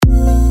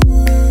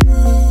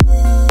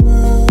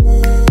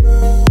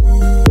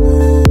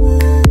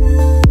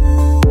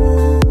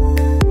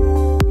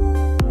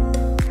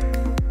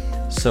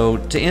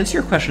to answer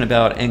your question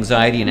about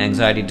anxiety and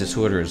anxiety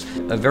disorders,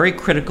 a very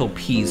critical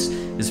piece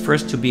is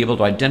first to be able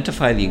to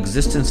identify the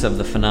existence of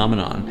the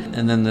phenomenon,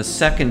 and then the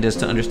second is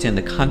to understand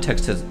the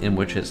context in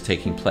which it's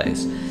taking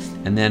place.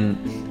 And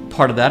then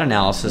part of that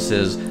analysis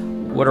is,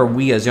 what are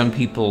we as young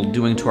people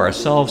doing to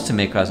ourselves to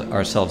make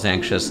ourselves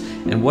anxious,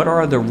 and what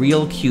are the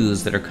real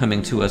cues that are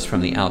coming to us from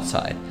the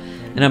outside?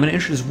 And I'm going to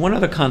introduce one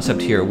other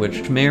concept here,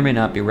 which may or may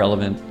not be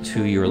relevant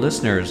to your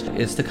listeners.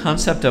 It's the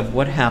concept of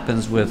what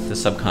happens with the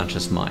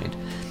subconscious mind.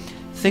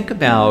 Think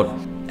about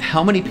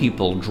how many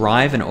people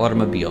drive an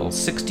automobile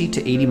 60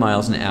 to 80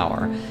 miles an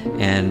hour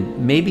and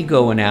maybe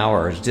go an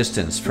hour's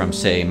distance from,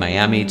 say,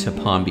 Miami to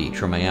Palm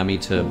Beach or Miami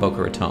to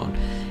Boca Raton.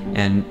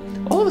 And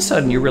all of a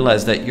sudden you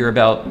realize that you're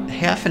about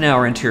half an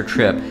hour into your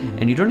trip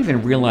and you don't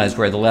even realize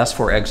where the last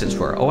 4 exits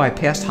were. Oh, I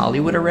passed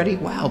Hollywood already?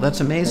 Wow, that's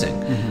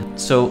amazing.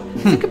 So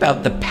think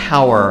about the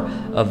power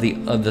of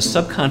the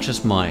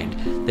subconscious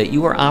mind, that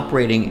you are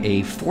operating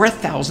a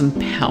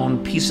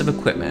 4,000-pound piece of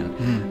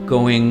equipment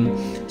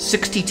going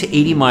 60 to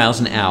 80 miles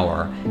an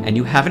hour, and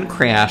you haven't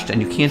crashed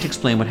and you can't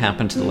explain what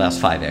happened to the last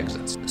 5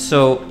 exits.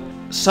 So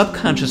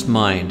subconscious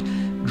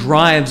mind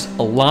drives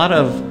a lot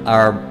of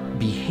our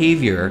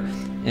behavior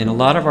and a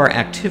lot of our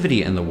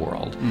activity in the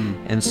world.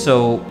 And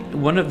so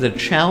one of the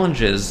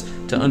challenges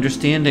to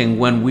understanding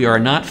when we are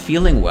not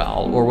feeling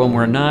well, or when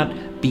we're not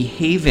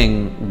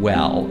behaving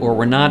well, or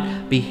we're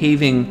not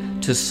behaving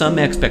to some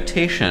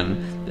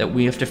expectation, that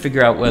we have to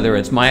figure out whether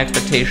it's my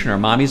expectation or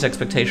mommy's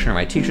expectation or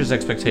my teacher's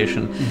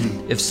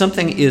expectation. If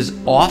something is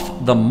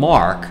off the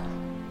mark,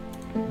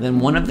 then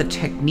one of the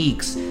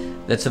techniques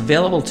that's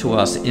available to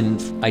us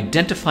in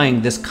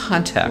identifying this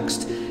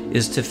context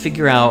is to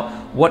figure out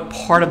what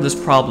part of this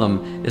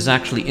problem is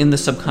actually in the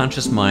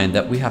subconscious mind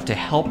that we have to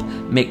help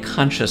make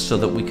conscious so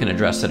that we can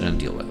address it and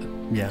deal with it.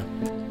 Yeah.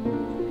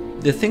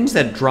 The things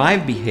that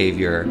drive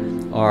behavior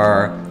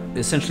are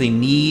essentially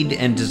need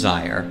and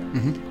desire,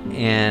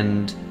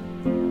 and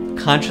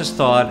conscious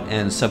thought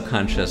and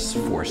subconscious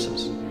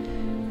forces.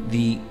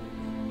 The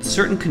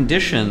certain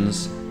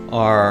conditions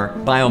are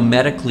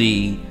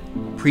biomedically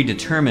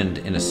predetermined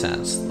in a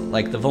sense,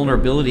 like the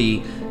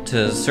vulnerability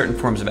to certain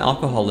forms of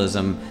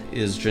alcoholism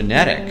is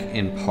genetic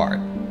in part.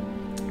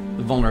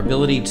 The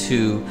vulnerability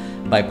to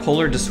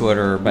bipolar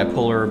disorder,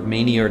 bipolar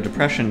mania or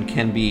depression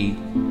can be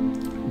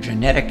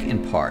genetic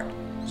in part.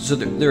 So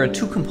there are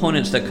 2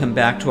 components that come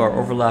back to our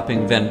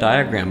overlapping Venn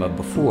diagram of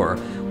before,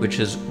 which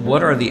is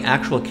what are the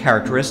actual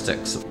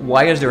characteristics?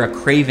 Why is there a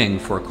craving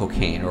for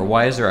cocaine, or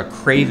why is there a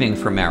craving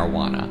for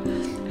marijuana?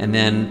 And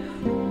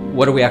then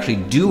what do we actually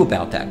do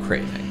about that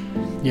craving?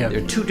 Yeah.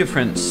 There are 2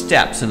 different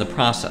steps in the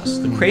process.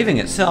 The craving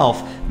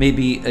itself may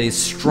be a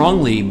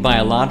strongly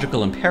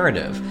biological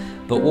imperative,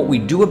 but what we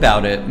do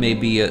about it may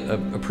be a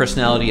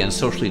personality and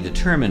socially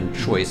determined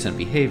choice and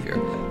behavior.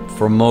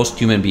 For most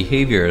human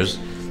behaviors,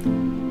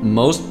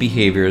 most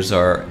behaviors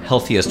are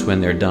healthiest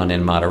when they're done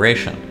in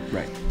moderation.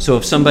 Right. So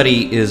if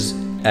somebody is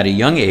at a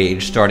young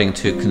age starting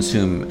to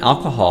consume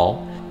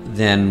alcohol,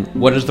 then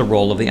what is the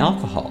role of the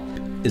alcohol?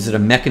 Is it a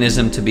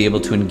mechanism to be able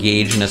to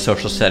engage in a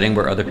social setting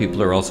where other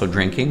people are also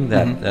drinking?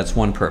 That's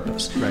one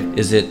purpose. Right.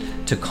 Is it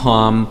to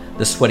calm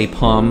the sweaty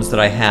palms that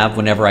I have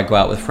whenever I go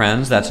out with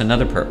friends? That's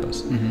another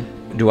purpose.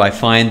 Do I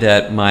find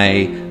that my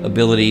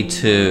ability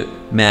to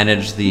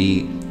manage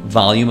the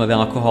volume of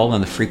alcohol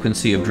and the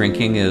frequency of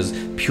drinking is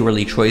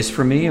purely choice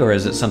for me, or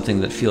is it something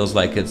that feels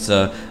like it's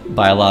a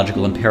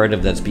biological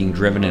imperative that's being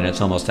driven and it's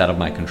almost out of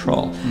my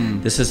control?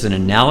 This is an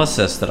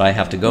analysis that I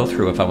have to go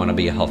through if I want to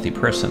be a healthy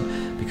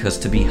person, because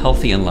to be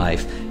healthy in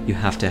life, you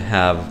have to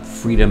have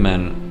freedom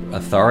and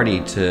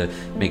authority to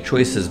make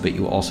choices, but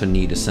you also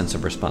need a sense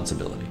of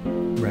responsibility.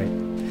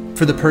 Right.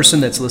 For the person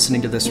that's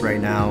listening to this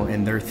right now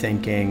and they're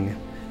thinking,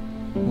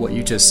 what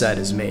you just said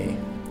is me.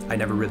 I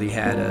never really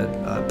had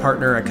a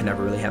partner. I could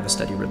never really have a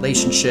steady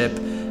relationship.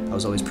 I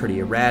was always pretty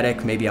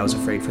erratic. Maybe I was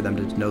afraid for them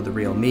to know the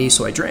real me,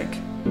 so I drink.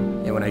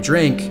 And when I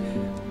drink,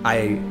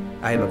 I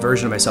have a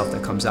version of myself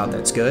that comes out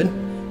that's good.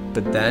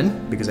 But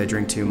then, because I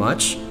drink too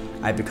much,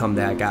 I become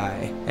that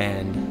guy.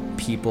 And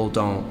people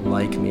don't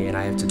like me, and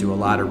I have to do a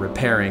lot of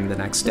repairing the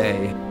next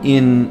day.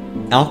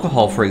 In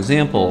alcohol, for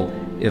example,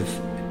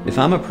 if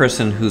I'm a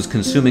person who's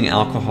consuming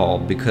alcohol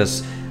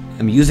because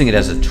I'm using it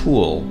as a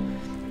tool,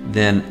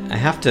 then I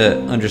have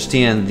to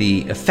understand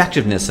the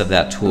effectiveness of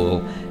that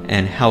tool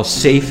and how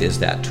safe is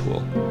that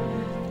tool.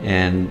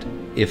 And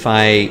if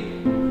I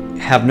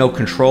have no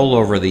control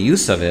over the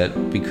use of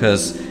it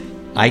because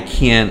I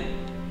can't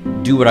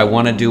do what I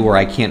want to do, or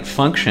I can't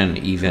function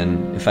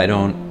even if I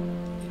don't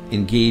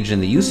engage in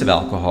the use of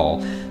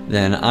alcohol,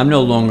 then I'm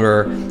no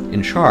longer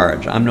in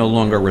charge. I'm no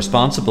longer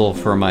responsible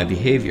for my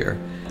behavior.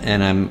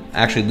 And I'm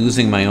actually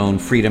losing my own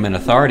freedom and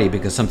authority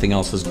because something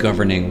else is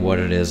governing what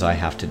it is I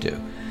have to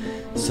do.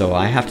 So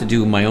I have to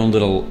do my own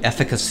little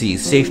efficacy,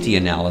 safety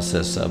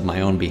analysis of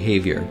my own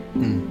behavior.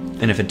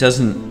 And if it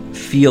doesn't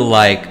feel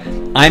like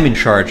I'm in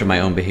charge of my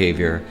own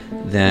behavior,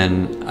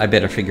 then I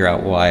better figure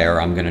out why, or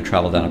I'm going to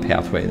travel down a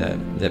pathway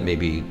that may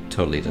be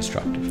totally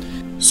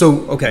destructive.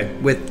 So, okay,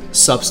 with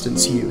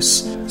substance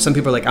use, some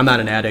people are like, I'm not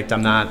an addict,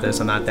 I'm not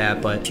this, I'm not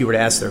that. But if you were to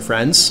ask their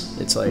friends,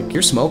 it's like,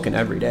 you're smoking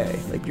every day.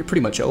 Like, you're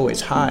pretty much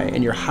always high,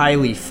 and you're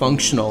highly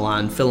functional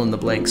on fill in the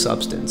blank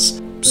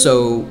substance.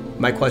 So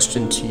my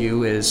question to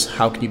you is,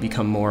 how can you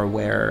become more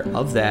aware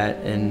of that?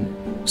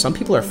 And some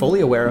people are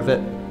fully aware of it.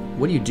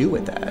 What do you do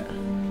with that?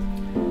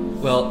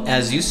 Well,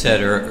 as you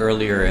said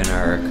earlier in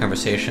our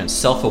conversation,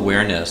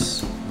 self-awareness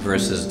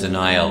versus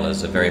denial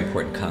is a very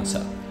important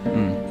concept.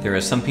 There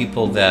are some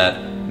people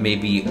that may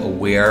be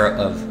aware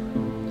of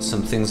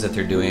some things that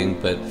they're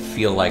doing but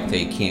feel like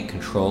they can't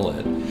control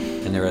it.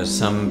 And there are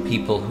some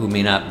people who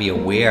may not be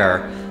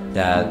aware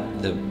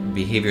that the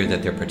behavior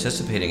that they're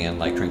participating in,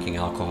 like drinking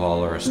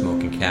alcohol or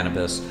smoking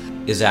cannabis,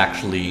 is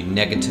actually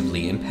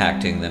negatively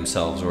impacting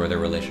themselves or their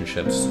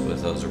relationships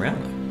with those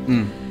around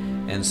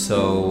them. And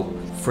so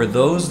for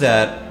those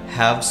that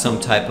have some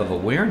type of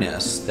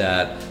awareness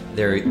that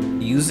they're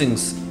using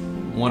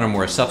one or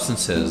more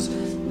substances,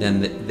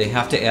 then they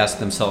have to ask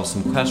themselves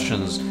some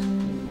questions.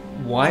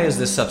 Why is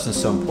this substance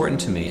so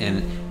important to me?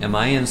 And am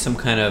I in some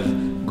kind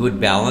of good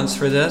balance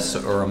for this?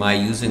 Or am I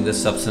using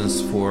this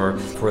substance for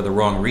the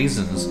wrong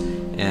reasons?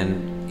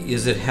 And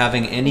is it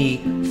having any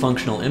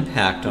functional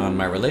impact on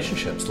my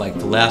relationships? Like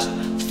the last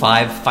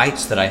 5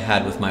 fights that I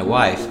had with my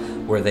wife,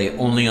 were they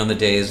only on the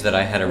days that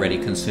I had already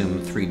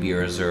consumed 3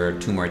 beers or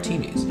 2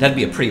 martinis? That'd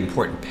be a pretty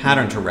important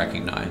pattern to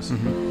recognize.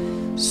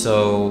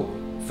 So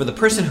for the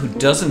person who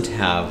doesn't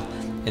have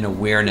an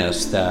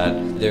awareness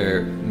that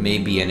there may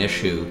be an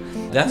issue,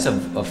 that's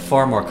a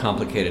far more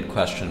complicated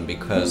question,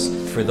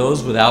 because for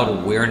those without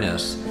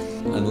awareness,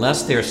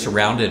 unless they're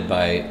surrounded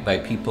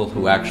by people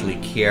who actually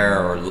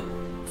care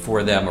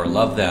for them or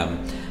love them,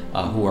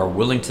 who are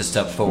willing to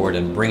step forward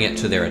and bring it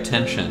to their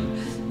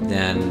attention,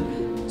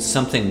 then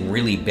something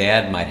really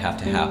bad might have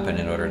to happen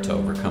in order to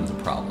overcome the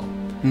problem.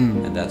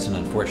 And that's an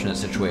unfortunate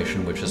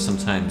situation, which is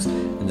sometimes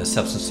in the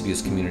substance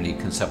abuse community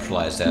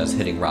conceptualized as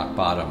hitting rock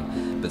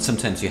bottom. But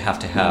sometimes you have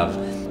to have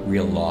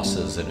real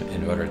losses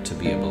in order to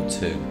be able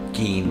to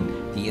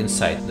gain the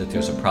insight that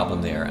there's a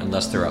problem there,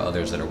 unless there are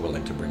others that are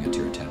willing to bring it to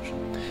your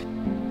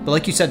attention. But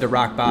like you said, to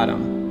rock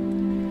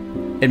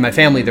bottom, in my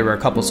family there were a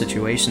couple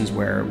situations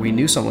where we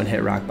knew someone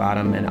hit rock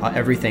bottom and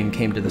everything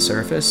came to the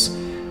surface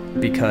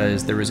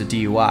because there was a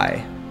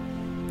DUI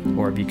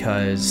or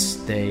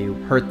because they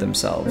hurt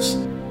themselves.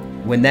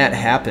 When that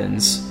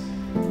happens,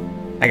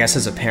 I guess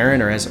as a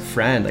parent or as a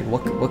friend, like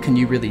what can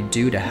you really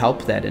do to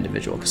help that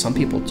individual? Because some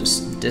people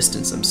just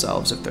distance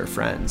themselves if they're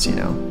friends, you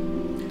know?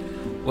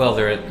 Well,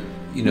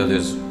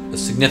 there's a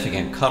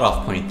significant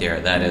cutoff point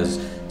there. That is,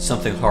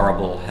 something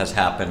horrible has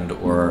happened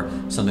or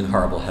something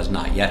horrible has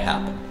not yet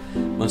happened.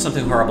 When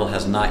something horrible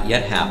has not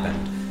yet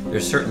happened, there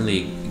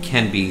certainly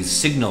can be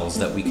signals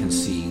that we can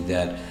see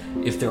that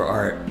if there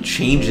are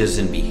changes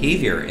in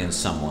behavior in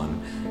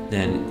someone,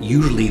 then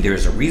usually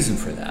there's a reason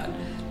for that.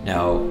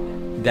 Now,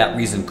 that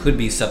reason could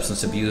be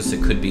substance abuse,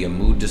 it could be a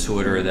mood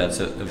disorder that's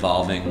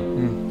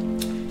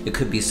evolving, it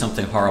could be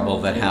something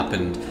horrible that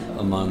happened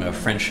among a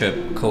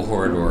friendship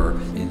cohort or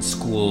in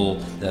school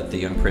that the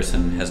young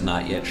person has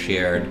not yet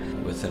shared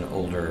with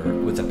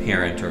a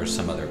parent or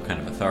some other kind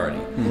of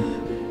authority.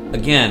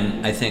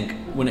 Again, I think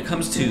when it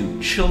comes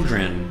to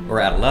children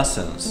or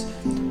adolescents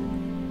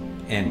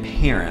and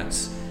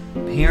parents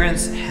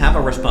have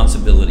a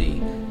responsibility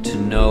to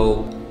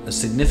know a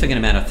significant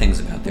amount of things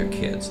about their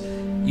kids.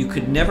 You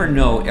could never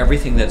know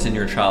everything that's in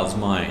your child's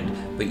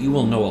mind, but you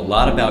will know a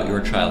lot about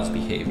your child's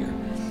behavior.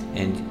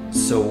 And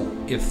so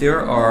if there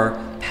are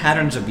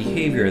patterns of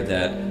behavior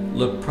that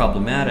look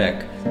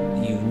problematic,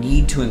 you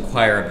need to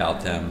inquire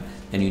about them,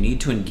 and you need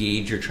to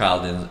engage your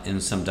child in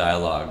some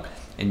dialogue,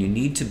 and you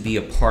need to be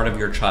a part of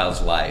your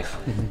child's life,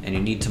 and you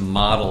need to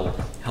model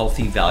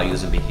healthy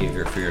values and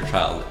behavior for your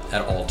child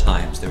at all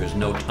times. There is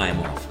no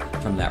time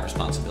off from that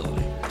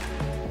responsibility.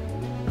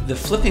 The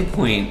flipping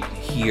point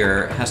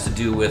here has to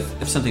do with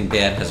if something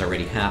bad has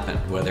already happened,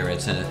 whether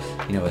it's a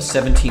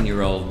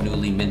 17-year-old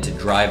newly minted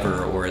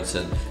driver or it's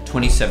a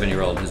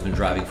 27-year-old who's been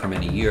driving for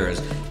many years.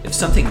 If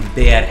something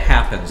bad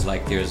happens,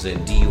 like there's a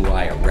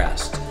DUI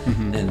arrest,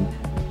 then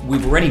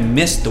we've already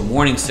missed the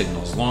warning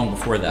signals long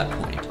before that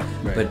point.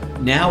 Right.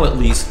 But now at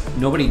least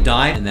nobody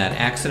died in that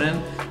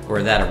accident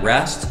or that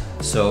arrest,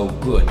 so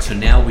good. So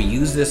now we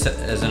use this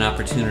as an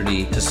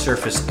opportunity to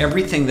surface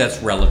everything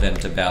that's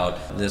relevant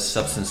about this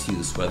substance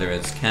use, whether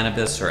it's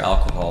cannabis or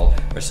alcohol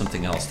or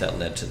something else that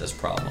led to this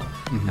problem.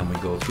 And we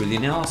go through the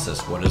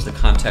analysis. What is the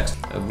context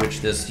of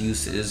which this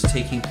use is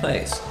taking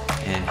place?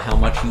 And how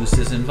much use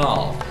is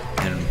involved?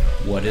 And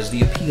what is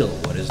the appeal?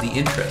 What is the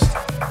interest?